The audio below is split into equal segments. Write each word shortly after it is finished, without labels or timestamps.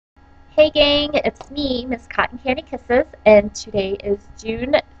Hey gang, it's me, Miss Cotton Candy Kisses, and today is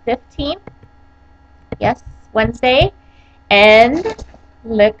June 15th. Yes, Wednesday. And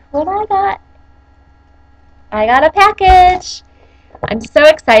look what I got. I got a package. I'm so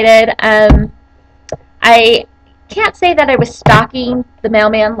excited. I can't say that I was stalking the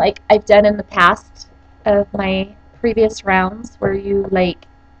mailman like I've done in the past of my previous rounds where you like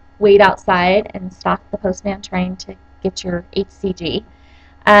wait outside and stalk the postman trying to get your HCG.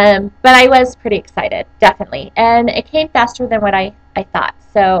 But I was pretty excited, definitely. And it came faster than what I thought.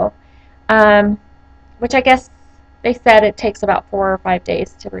 So, which I guess they said it takes about 4 or 5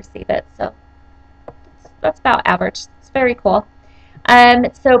 days to receive it. So that's about average. It's very cool.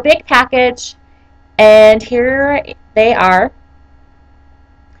 So big package, and here they are.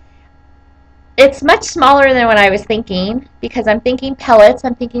 It's much smaller than what I was thinking because I'm thinking pellets.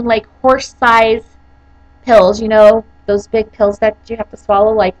 I'm thinking like horse-size pills, you know, those big pills that you have to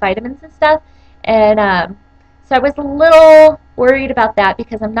swallow like vitamins and stuff. And so I was a little worried about that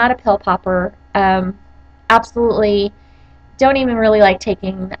because I'm not a pill popper. Absolutely don't even really like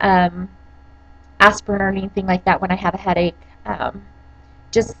taking aspirin or anything like that when I have a headache.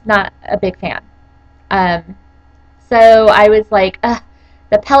 Just not a big fan. So I was like,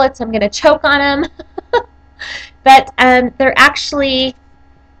 the pellets, I'm going to choke on them. But they're actually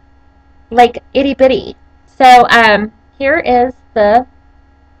like itty bitty. So here is the,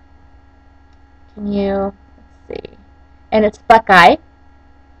 let's see, and it's Buckeye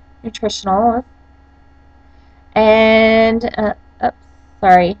Nutritional, and, oops,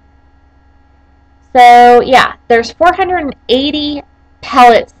 sorry. So yeah, there's 480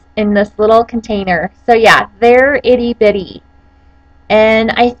 pellets in this little container. So yeah, they're itty bitty.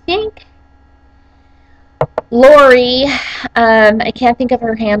 And I think Lori, I can't think of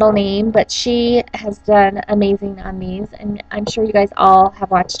her handle name, but she has done amazing on these, and I'm sure you guys all have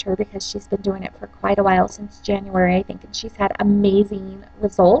watched her because she's been doing it for quite a while, since January, I think, and she's had amazing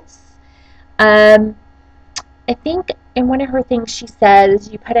results. I think in one of her things she says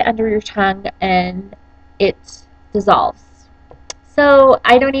you put it under your tongue and it dissolves. So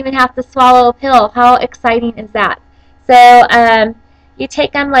I don't even have to swallow a pill. How exciting is that? So you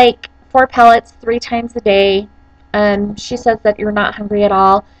take them like 4 pellets 3 times a day. She says that you're not hungry at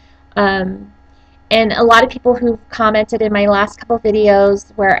all. And a lot of people who've commented in my last couple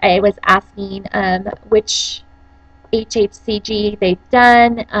videos where I was asking which HCG they've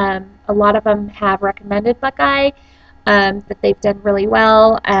done, a lot of them have recommended Buckeye, that they've done really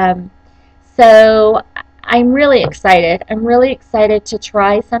well. So I'm really excited. I'm really excited to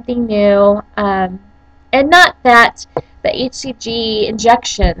try something new. And not that the HCG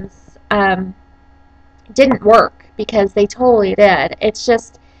injections didn't work, because they totally did. It's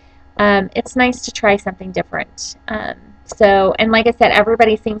just, it's nice to try something different. So, and like I said,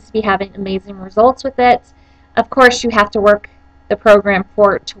 everybody seems to be having amazing results with it. Of course, you have to work the program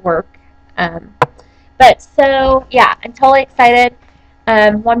for it to work. But so, yeah, I'm totally excited.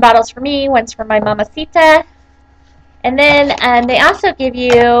 1 bottle's for me, 1's for my mamacita. And then they also give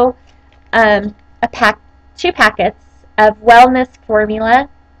you a 2 packets of wellness formula,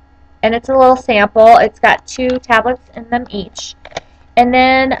 and it's a little sample. It's got 2 tablets in them each. And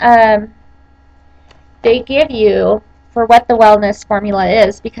then they give you, for what the wellness formula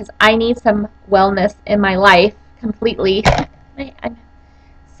is, because I need some wellness in my life completely. I'm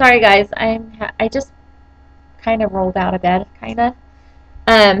sorry guys, I just kind of rolled out of bed, kind of.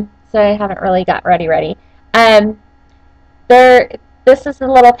 So I haven't really got ready. This is the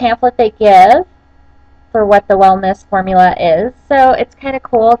little pamphlet they give for what the wellness formula is. So it's kind of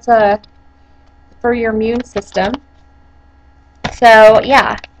cool for your immune system. So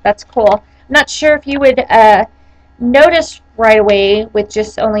yeah, that's cool. I'm not sure if you would notice right away with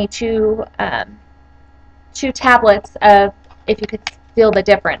just only 2 tablets of if you could feel the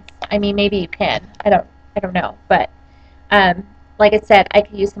difference. I mean, maybe you can. I don't know, but like I said, I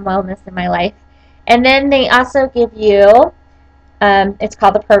could use some wellness in my life. And then they also give you, it's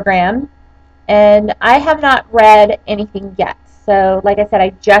called the program, and I have not read anything yet. So like I said, I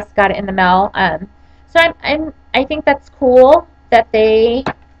just got it in the mail. So I think that's cool that they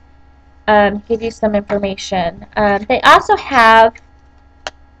give you some information. They also have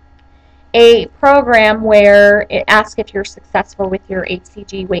a program where it asks if you're successful with your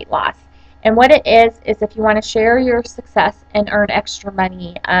HCG weight loss. And what it is if you want to share your success and earn extra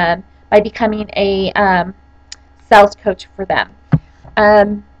money by becoming a sales coach for them.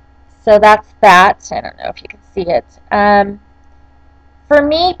 So that's that. I don't know if you can see it. For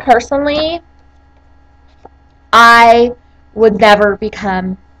me personally, I would never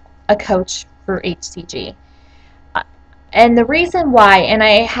become a coach for HCG. And the reason why, and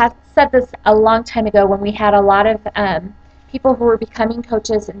I have said this a long time ago when we had a lot of people who were becoming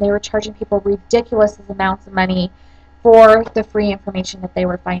coaches, and they were charging people ridiculous amounts of money for the free information that they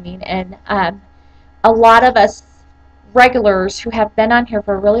were finding. And a lot of us regulars who have been on here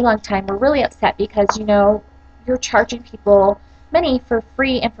for a really long time were really upset because, you know, you're charging people money for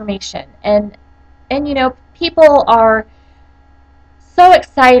free information. And you know, people are so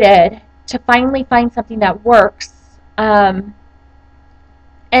excited to finally find something that works. And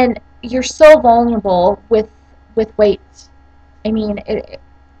you're so vulnerable with weight. I mean,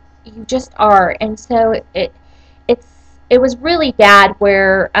 you just are. And so it was really bad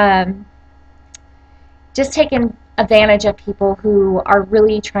where just taking advantage of people who are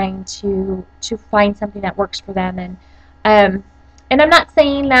really trying to find something that works for them. And I'm not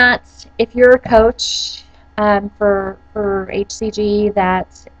saying that if you're a coach for HCG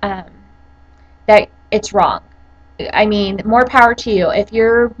that that it's wrong. I mean, more power to you. If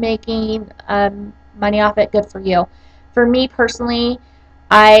you're making money off it, good for you. For me personally,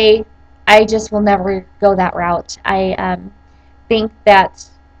 I just will never go that route. I think that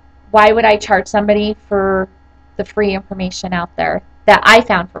why would I charge somebody for the free information out there that I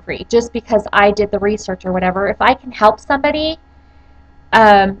found for free just because I did the research or whatever? If I can help somebody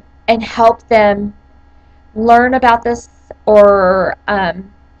and help them learn about this or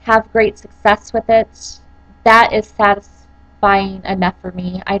have great success with it, that is satisfying enough for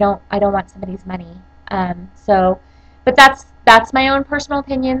me. I don't want somebody's money. But that's my own personal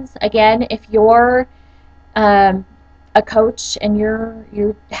opinions. Again, if you're a coach and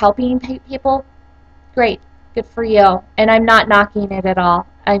you're helping people, great, good for you. And I'm not knocking it at all.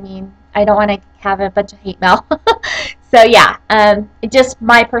 I mean, I don't want to have a bunch of hate mail. So yeah, just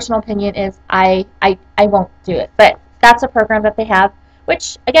my personal opinion is I won't do it. But that's a program that they have,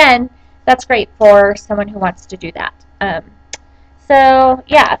 which again, that's great for someone who wants to do that. So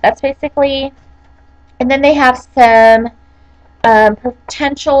yeah, that's basically. And then they have some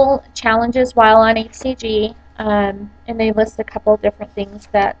potential challenges while on HCG, and they list a couple different things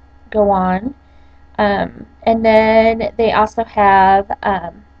that go on. And then they also have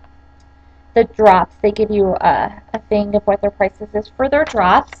the drops. They give you a thing of what their prices is for their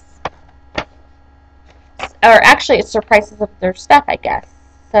drops. Or actually, it's their prices of their stuff, I guess.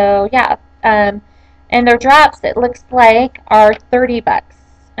 So yeah, and their drops, it looks like, are $30.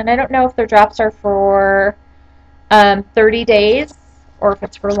 And I don't know if their drops are for 30 days or if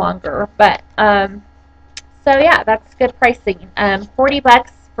it's for longer. But so yeah, that's good pricing.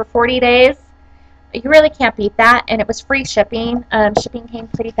 $40 for 40 days. You really can't beat that, and it was free shipping. Shipping came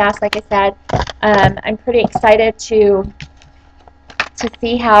pretty fast, like I said. I'm pretty excited to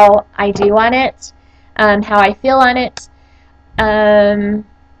see how I do on it, how I feel on it.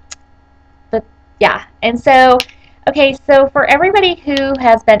 But yeah, and so, okay, so for everybody who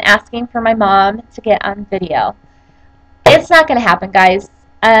has been asking for my mom to get on video, it's not going to happen, guys.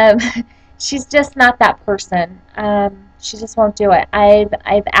 She's just not that person. She just won't do it.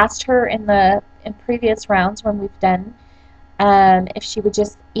 I've asked her in previous rounds when we've done if she would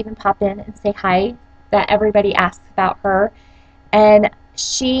just even pop in and say hi, that everybody asks about her, and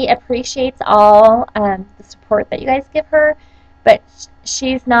she appreciates all the support that you guys give her, but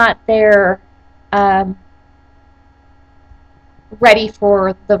she's not there ready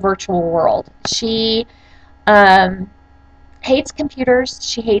for the virtual world. She hates computers.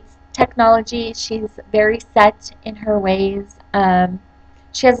 She hates technology. She's very set in her ways.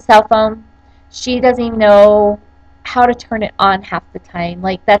 She has a cell phone. She doesn't even know how to turn it on half the time.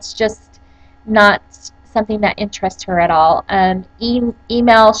 Like, that's just not something that interests her at all.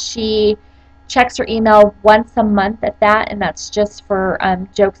 Email, she checks her email once a month at that, and that's just for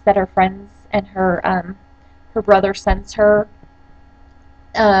jokes that her friends and her brother sends her.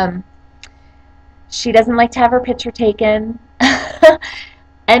 She doesn't like to have her picture taken.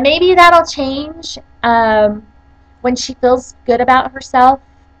 And maybe that'll change when she feels good about herself.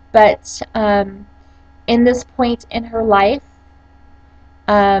 But in this point in her life,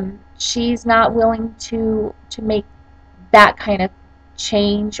 she's not willing to make that kind of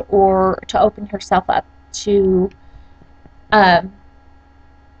change or to open herself up to the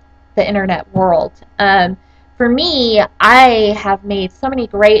internet world. For me, I have made so many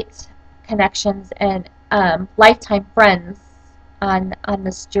great connections and lifetime friends on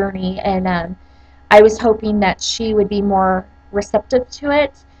this journey, and I was hoping that she would be more receptive to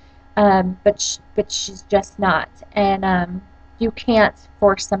it, but she's just not, and you can't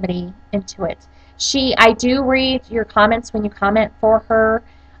force somebody into it. I do read your comments when you comment for her.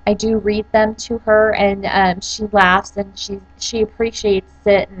 I do read them to her, and she laughs and she appreciates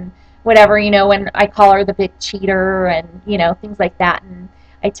it and whatever, you know, when I call her the big cheater and, you know, things like that. And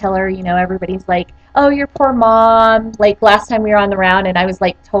I tell her, you know, everybody's like, oh, your poor mom. Like last time we were on the round and I was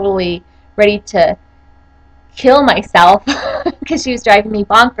like totally ready to kill myself because she was driving me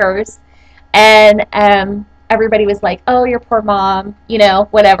bonkers. And everybody was like, oh, your poor mom, you know,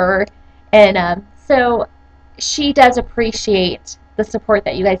 whatever. And so she does appreciate the support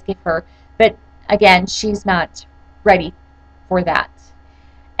that you guys give her. But again, she's not ready for that.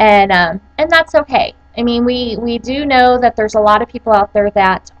 And that's okay. I mean, we do know that there's a lot of people out there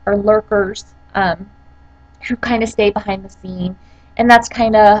that are lurkers who kind of stay behind the scene. And that's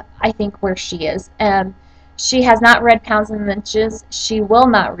kind of, I think, where she is. She has not read Pounds and Inches. She will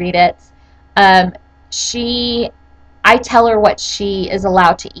not read it. I tell her what she is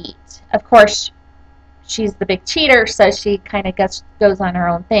allowed to eat. Of course, she's the big cheater, so she kind of goes on her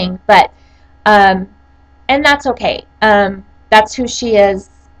own thing. But, and that's okay. That's who she is.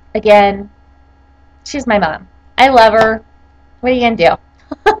 Again, she's my mom. I love her. What are you going to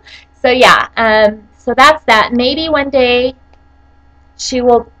do? So, yeah. So that's that. Maybe one day she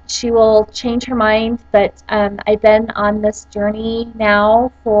will change her mind, but I've been on this journey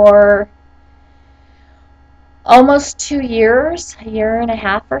now for almost 2 years, a year and a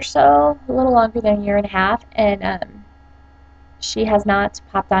half or so, a little longer than a year and a half, and she has not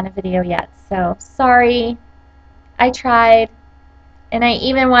popped on a video yet. So sorry, I tried, and I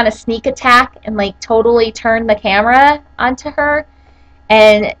even want to sneak attack and like totally turn the camera onto her,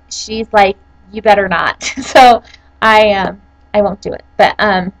 and she's like, you better not. So I won't do it, but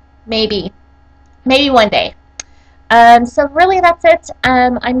maybe one day. So really that's it.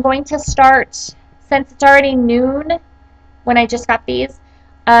 I'm going to start, since it's already noon when I just got these,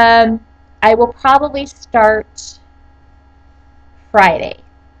 I will probably start Friday.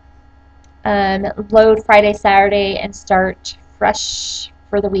 Load Friday, Saturday, and start fresh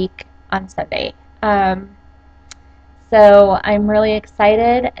for the week on Sunday. So I'm really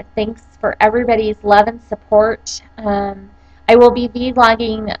excited. Thanks for everybody's love and support. I will be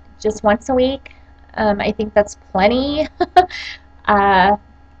vlogging just once a week. I think that's plenty.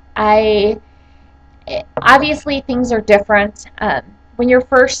 Obviously things are different. When you're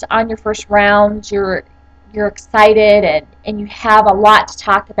first on your first round, you're excited and you have a lot to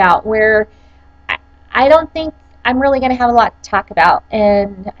talk about, where I don't think I'm really going to have a lot to talk about.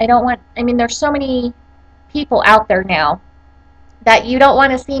 And I mean, there's so many people out there now that you don't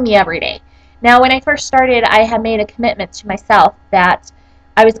want to see me every day. Now, when I first started, I had made a commitment to myself that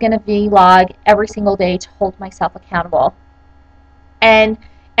I was going to vlog every single day to hold myself accountable. And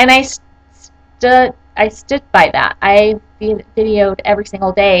I stood by that. I videoed every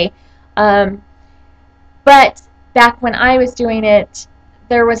single day. But back when I was doing it,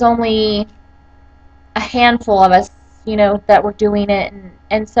 there was only a handful of us, you know, that were doing it,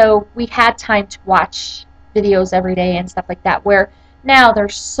 and so we had time to watch videos every day and stuff like that, where now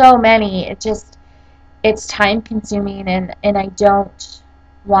there's so many, it's time consuming, and I don't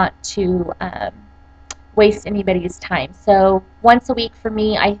want to waste anybody's time. So once a week for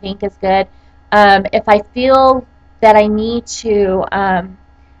me, I think, is good. If I feel that I need to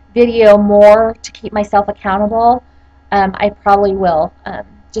video more to keep myself accountable, I probably will,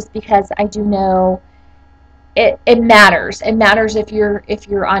 just because I do know it matters. It matters if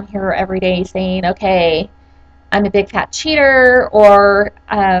you're on here every day saying, okay, I'm a big fat cheater, or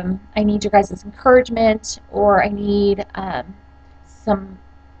I need your guys' encouragement, or I need some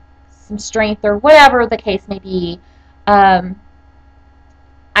strength, or whatever the case may be. I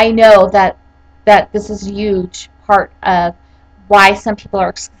know that this is a huge part of why some people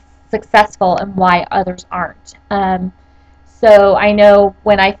are successful and why others aren't. So I know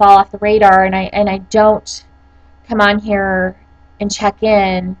when I fall off the radar and I don't come on here and check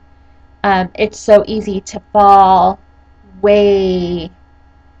in, it's so easy to fall way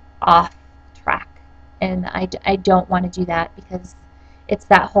off track, and I don't want to do that, because it's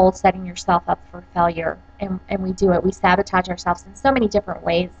that whole setting yourself up for failure, and we do it. We sabotage ourselves in so many different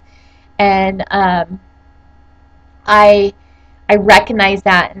ways, and I recognize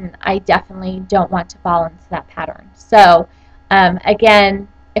that, and I definitely don't want to fall into that pattern. So again,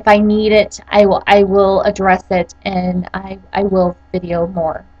 if I need it, I will address it, and I will video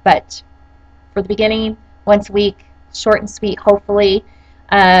more. But for the beginning, once a week, short and sweet, hopefully.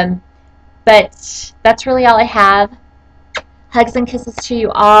 But that's really all I have. Hugs and kisses to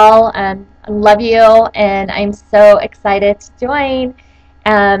you all. I love you, and I'm so excited to join.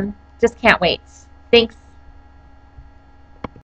 Just can't wait. Thanks.